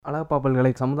அழகப்பா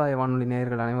பல்கலை சமுதாய வானொலி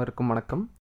நேயர்கள் அனைவருக்கும் வணக்கம்.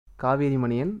 Kaveri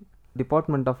Maniyan,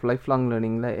 department of life long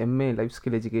லேர்னிங்கில் எம்ஏ லைஃப்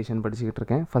ஸ்கில் எஜுகேஷன் படிச்சுக்கிட்டு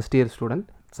இருக்கேன். First year student.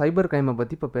 சைபர் கிரைமை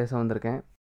பற்றி இப்போ பேச வந்திருக்கேன்.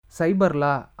 சைபர்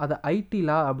லா, அதை ஐடி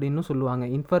லா அப்படின்னு சொல்லுவாங்க,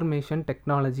 இன்ஃபர்மேஷன்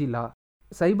டெக்னாலஜி லா.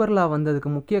 சைபர் லா வந்ததுக்கு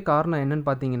முக்கிய காரணம் என்னன்னு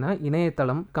பார்த்தீங்கன்னா,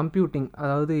 இணையதளம், கம்ப்யூட்டிங்,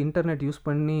 அதாவது இன்டர்நெட் யூஸ்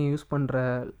பண்ணுற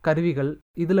கருவிகள்,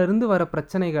 இதிலிருந்து வர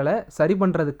பிரச்சனைகளை சரி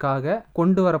பண்ணுறதுக்காக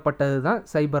கொண்டு வரப்பட்டது தான்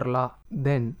சைபர் லா.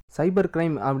 தென் சைபர்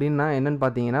கிரைம் அப்படின்னா என்னன்னு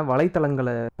பார்த்தீங்கன்னா,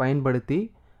 வலைத்தளங்களை பயன்படுத்தி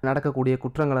நடக்கக்கூடிய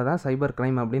குற்றங்களை தான் சைபர்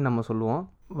கிரைம் அப்படின்னு நம்ம சொல்லுவோம்.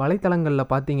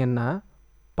 வலைத்தளங்களில் பார்த்தீங்கன்னா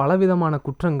பலவிதமான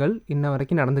குற்றங்கள் இன்ன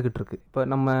வரைக்கும் நடந்துக்கிட்டு இருக்கு. இப்போ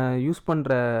நம்ம யூஸ்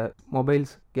பண்ணுற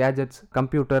மொபைல்ஸ், கேஜெட்ஸ்,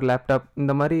 கம்ப்யூட்டர், லேப்டாப்,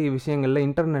 இந்த மாதிரி விஷயங்களில்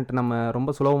இன்டர்நெட் நம்ம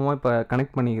ரொம்ப சுலபமாக இப்போ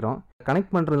கனெக்ட் பண்ணிக்கிறோம்.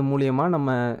 கனெக்ட் பண்ணுறது மூலியமாக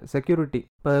நம்ம செக்யூரிட்டி,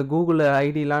 இப்போ கூகுள்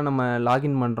ஐடிலாம் நம்ம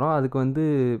லாகின் பண்ணுறோம், அதுக்கு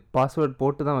பாஸ்வேர்டு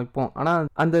போட்டு தான் வைப்போம். ஆனால்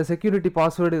அந்த செக்யூரிட்டி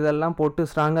பாஸ்வேர்டு இதெல்லாம் போட்டு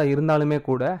ஸ்ட்ராங்காக இருந்தாலுமே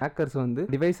கூட ஹேக்கர்ஸ்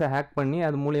டிவைஸை ஹேக் பண்ணி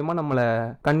அது மூலியமாக நம்மளை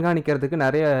கண்காணிக்கிறதுக்கு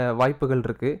நிறைய வாய்ப்புகள்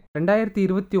இருக்குது.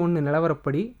 2021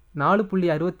 நிலவரப்படி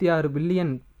 4.66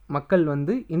 பில்லியன் மக்கள்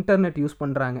இன்டர்நெட் யூஸ்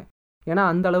பண்ணுறாங்க. ஏன்னா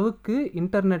அந்த அளவுக்கு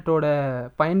இன்டர்நெட்டோட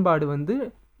பயன்பாடு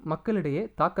மக்களிடையே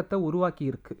தாக்கத்தை உருவாக்கி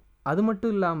இருக்கு. அது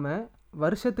மட்டும் இல்லாமல்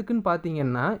வருஷத்துக்குன்னு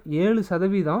பார்த்தீங்கன்னா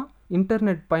 7%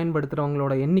 இன்டர்நெட்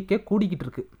பயன்படுத்துகிறவங்களோட எண்ணிக்கை கூடிக்கிட்டு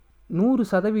இருக்கு.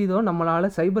 100%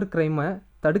 நம்மளால் சைபர் கிரைமை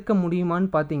தடுக்க முடியுமான்னு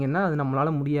பார்த்தீங்கன்னா அது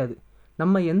நம்மளால் முடியாது.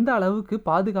 நம்ம எந்த அளவுக்கு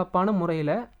பாதுகாப்பான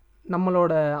முறையில்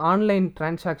நம்மளோட ஆன்லைன்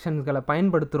டிரான்சாக்ஷன்களை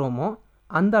பயன்படுத்துகிறோமோ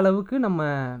அந்த அளவுக்கு நம்ம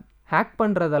ஹேக்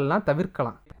பண்ணுறதெல்லாம்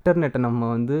தவிர்க்கலாம். இன்டர்நெட்டை நம்ம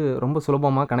ரொம்ப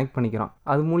சுலபமாக கனெக்ட் பண்ணிக்கிறோம்.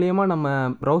 அது மூலியமாக நம்ம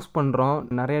ப்ரௌஸ் பண்ணுறோம்,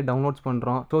 நிறைய டவுன்லோட்ஸ்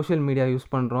பண்ணுறோம், சோஷியல் மீடியா யூஸ்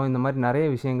பண்ணுறோம், இந்த மாதிரி நிறைய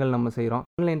விஷயங்கள் நம்ம செய்கிறோம்.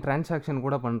 ஆன்லைன் டிரான்சாக்ஷன்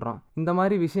கூட பண்ணுறோம். இந்த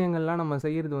மாதிரி விஷயங்கள்லாம் நம்ம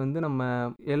செய்கிறது நம்ம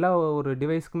எல்லா ஒரு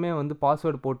டிவைஸ்க்குமே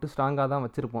பாஸ்வேர்டு போட்டு ஸ்ட்ராங்காக தான்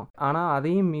வச்சுருப்போம். ஆனால்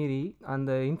அதையும் மீறி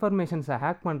அந்த இன்ஃபர்மேஷன்ஸை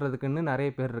ஹேக் பண்ணுறதுக்குன்னு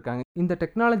நிறைய பேர் இருக்காங்க. இந்த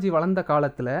டெக்னாலஜி வளர்ந்த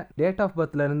காலத்தில் டேட் ஆஃப்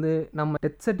பர்த்லேருந்து நம்ம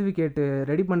டெத் சர்டிஃபிகேட்டு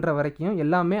ரெடி பண்ணுற வரைக்கும்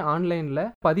எல்லாமே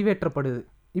ஆன்லைனில் பதிவேற்றப்படுது.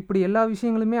 இப்படி எல்லா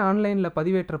விஷயங்களுமே ஆன்லைனில்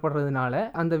பதிவேற்றப்படுறதுனால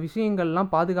அந்த விஷயங்கள்லாம்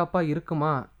பாதுகாப்பாக இருக்குமா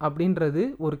அப்படின்றது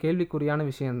ஒரு கேள்விக்குறியான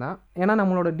விஷயந்தான். ஏன்னா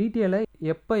நம்மளோட டீட்டெயிலை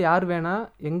எப்போ யார் வேணால்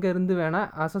எங்கேருந்து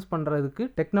வேணால் ஆக்சஸ் பண்ணுறதுக்கு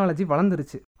டெக்னாலஜி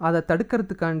வளர்ந்துருச்சு. அதை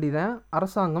தடுக்கிறதுக்காண்டி தான்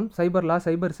அரசாங்கம் சைபர் லா,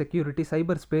 சைபர் செக்யூரிட்டி,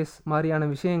 சைபர் ஸ்பேஸ் மாதிரியான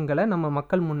விஷயங்களை நம்ம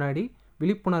மக்கள் முன்னாடி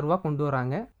விழிப்புணர்வாக கொண்டு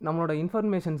வராங்க. நம்மளோட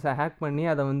இன்ஃபர்மேஷன்ஸை ஹேக் பண்ணி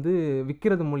அதை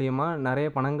விற்கிறது மூலியமாக நிறைய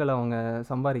பணங்களை அவங்க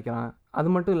சம்பாதிக்கலாம். அது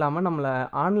மட்டும் இல்லாமல் நம்மளை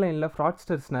ஆன்லைனில்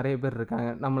ஃப்ராட்ஸ்டர்ஸ் நிறைய பேர் இருக்காங்க,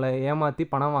 நம்மளை ஏமாற்றி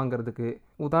பணம் வாங்குறதுக்கு.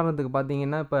 உதாரணத்துக்கு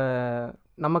பார்த்தீங்கன்னா, இப்போ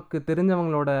நமக்கு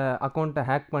தெரிஞ்சவங்களோட அக்கௌண்ட்டை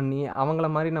ஹேக் பண்ணி அவங்கள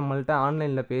மாதிரி நம்மள்ட்ட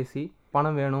ஆன்லைனில் பேசி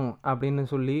பணம் வேணும் அப்படின்னு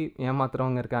சொல்லி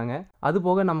ஏமாத்துறவங்க இருக்காங்க.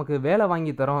 அதுபோக நமக்கு வேலை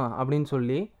வாங்கி தரோம் அப்படின்னு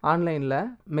சொல்லி ஆன்லைனில்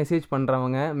மெசேஜ்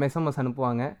பண்ணுறவங்க, எஸ்எம்எஸ்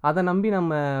அனுப்புவாங்க. அதை நம்பி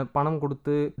நம்ம பணம்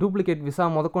கொடுத்து டூப்ளிகேட் விசா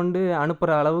முதற்கொண்டு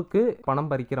அனுப்புகிற அளவுக்கு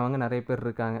பணம் பறிக்கிறவங்க நிறைய பேர்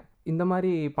இருக்காங்க. இந்த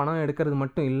மாதிரி பணம் எடுக்கிறது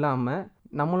மட்டும் இல்லாமல்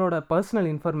நம்மளோட பர்சனல்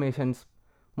இன்ஃபர்மேஷன்ஸ்,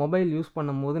 மொபைல் யூஸ்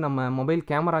பண்ணும்போது நம்ம மொபைல்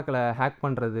கேமரா ஹேக்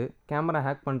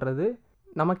பண்ணுறது,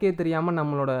 நமக்கே தெரியாமல்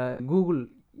நம்மளோட கூகுள்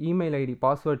இமெயில் ஐடி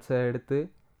பாஸ்வேர்ட்ஸை எடுத்து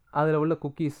அதில் உள்ள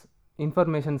குக்கீஸ்,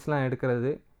 இன்ஃபர்மேஷன்ஸ்லாம்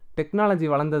எடுக்கிறது. டெக்னாலஜி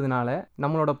வளர்ந்ததுனால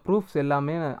நம்மளோட ப்ரூஃப்ஸ்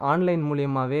எல்லாமே ஆன்லைன்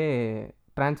மூலியமாகவே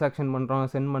டிரான்சாக்ஷன் பண்ணுறோம்,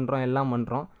 சென்ட் பண்ணுறோம், எல்லாம்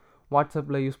பண்ணுறோம்.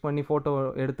 வாட்ஸ்அப்பில் யூஸ் பண்ணி ஃபோட்டோ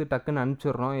எடுத்து டக்குன்னு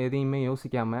அனுப்பிச்சிடுறோம், எதையுமே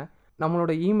யோசிக்காமல்.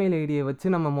 நம்மளோட இமெயில் ஐடியை வச்சு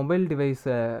நம்ம மொபைல்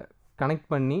டிவைஸை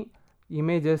கனெக்ட் பண்ணி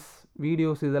இமேஜஸ்,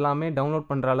 வீடியோஸ் இதெல்லாமே டவுன்லோட்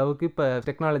பண்ணுற அளவுக்கு இப்போ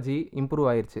டெக்னாலஜி இம்ப்ரூவ்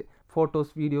ஆயிடுச்சு. ஃபோட்டோஸ்,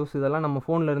 வீடியோஸ் இதெல்லாம் நம்ம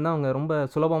ஃபோனில் இருந்து அவங்க ரொம்ப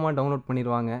சுலபமாக டவுன்லோட்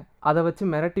பண்ணிடுவாங்க. அதை வச்சு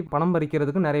மிரட்டி பணம்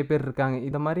பறிக்கிறதுக்கு நிறைய பேர் இருக்காங்க.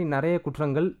 இந்த மாதிரி நிறைய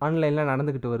குற்றங்கள் ஆன்லைனில்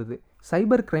நடந்துக்கிட்டு வருது.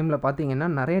 சைபர் கிரைமில் பார்த்தீங்கன்னா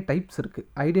நிறைய டைப்ஸ் இருக்குது.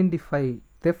 ஐடென்டிஃபை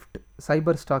தெஃப்ட்,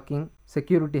 சைபர் stacking,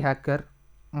 security hacker,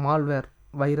 malware,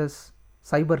 virus,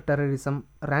 சைபர் terrorism,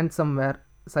 ransomware,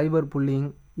 cyber bullying,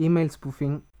 email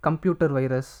spoofing, computer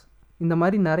virus, இந்த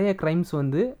மாதிரி நிறைய க்ரைம்ஸ்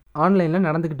ஆன்லைனில்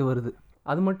நடந்துக்கிட்டு வருது.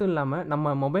 அது மட்டும் இல்லாமல்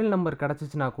நம்ம மொபைல் நம்பர்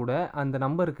கிடச்சிச்சின்னா கூட அந்த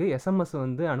நம்பருக்கு எஸ்எம்எஸ்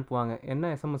அனுப்புவாங்க.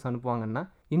 என்ன எஸ்எம்எஸ் அனுப்புவாங்கன்னா,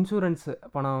 இன்சூரன்ஸ்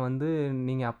பணம்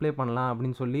நீங்கள் அப்ளை பண்ணலாம்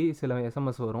அப்படின்னு சொல்லி சில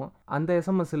எஸ்எம்எஸ் வரும். அந்த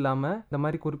எஸ்எம்எஸ் இல்லாமல் இந்த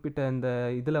மாதிரி குறிப்பிட்ட இந்த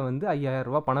இதில் 5000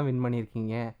 ரூபா பணம் வின்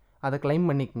பண்ணியிருக்கீங்க, அதை கிளைம்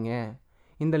பண்ணிக்கோங்க,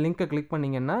 இந்த லிங்க்கை கிளிக்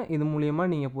பண்ணிங்கன்னா இது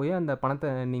மூலியமாக நீங்கள் போய் அந்த பணத்தை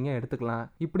நீங்கள் எடுத்துக்கலாம்,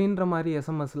 இப்படின்ற மாதிரி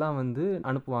எஸ்எம்எஸ்லாம்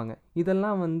அனுப்புவாங்க.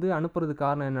 இதெல்லாம் அனுப்புறதுக்கு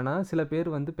காரணம் என்னென்னா, சில பேர்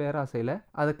பேராசையில்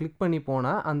அதை கிளிக் பண்ணி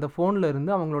போனால் அந்த ஃபோனில்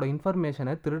இருந்து அவங்களோட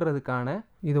இன்ஃபர்மேஷனை திருடுறதுக்கான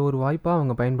இதை ஒரு வாய்ப்பாக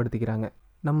அவங்க பயன்படுத்திக்கிறாங்க.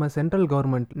 நம்ம central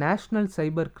government national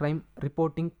cyber crime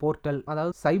reporting portal,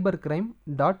 அதாவது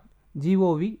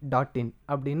cybercrime.gov.in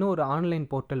அப்படின்னு ஒரு ஆன்லைன்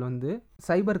போர்ட்டல்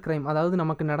சைபர் கிரைம், அதாவது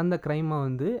நமக்கு நடந்த க்ரைமை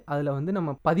அதில்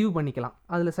நம்ம பதிவு பண்ணிக்கலாம்.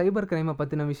 அதில் சைபர் கிரைமை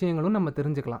பற்றின விஷயங்களும் நம்ம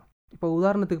தெரிஞ்சுக்கலாம். இப்போ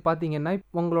உதாரணத்துக்கு பார்த்தீங்கன்னா,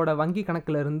 உங்களோட வங்கி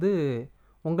கணக்கில் இருந்து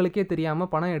உங்களுக்கே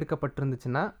தெரியாமல் பணம்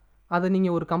எடுக்கப்பட்டிருந்துச்சுன்னா அதை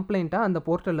நீங்கள் ஒரு கம்ப்ளைண்ட்டாக அந்த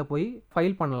போர்ட்டலில் போய்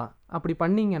ஃபைல் பண்ணலாம். அப்படி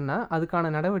பண்ணிங்கன்னா அதுக்கான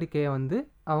நடவடிக்கையை வந்து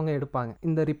அவங்க எடுப்பாங்க.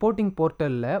 இந்த ரிப்போர்ட்டிங்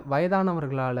போர்ட்டலில்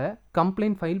வயதானவர்களால்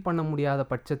கம்ப்ளைண்ட் ஃபைல் பண்ண முடியாத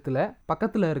பட்சத்தில்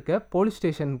பக்கத்தில் இருக்க போலீஸ்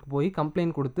ஸ்டேஷனுக்கு போய்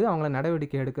கம்ப்ளைண்ட் கொடுத்து அவங்கள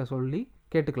நடவடிக்கை எடுக்க சொல்லி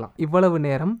கேட்டுக்கலாம். இவ்வளவு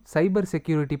நேரம் சைபர்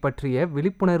செக்யூரிட்டி பற்றிய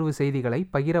விழிப்புணர்வு செய்திகளை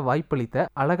பகிர வாய்ப்பளித்த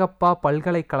அழகப்பா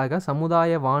பல்கலைக்கழக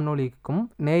சமுதாய வானொலிக்கும்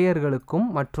நேயர்களுக்கும்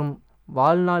மற்றும்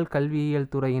வாழ்நாள் கல்வியியல்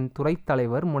துறையின் துறைத்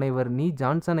தலைவர் முனைவர் நீ.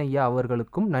 ஜான்சன் ஐயா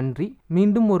அவர்களுக்கும் நன்றி.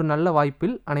 மீண்டும் ஒரு நல்ல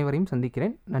வாய்ப்பில் அனைவரையும்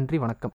சந்திக்கிறேன். நன்றி, வணக்கம்.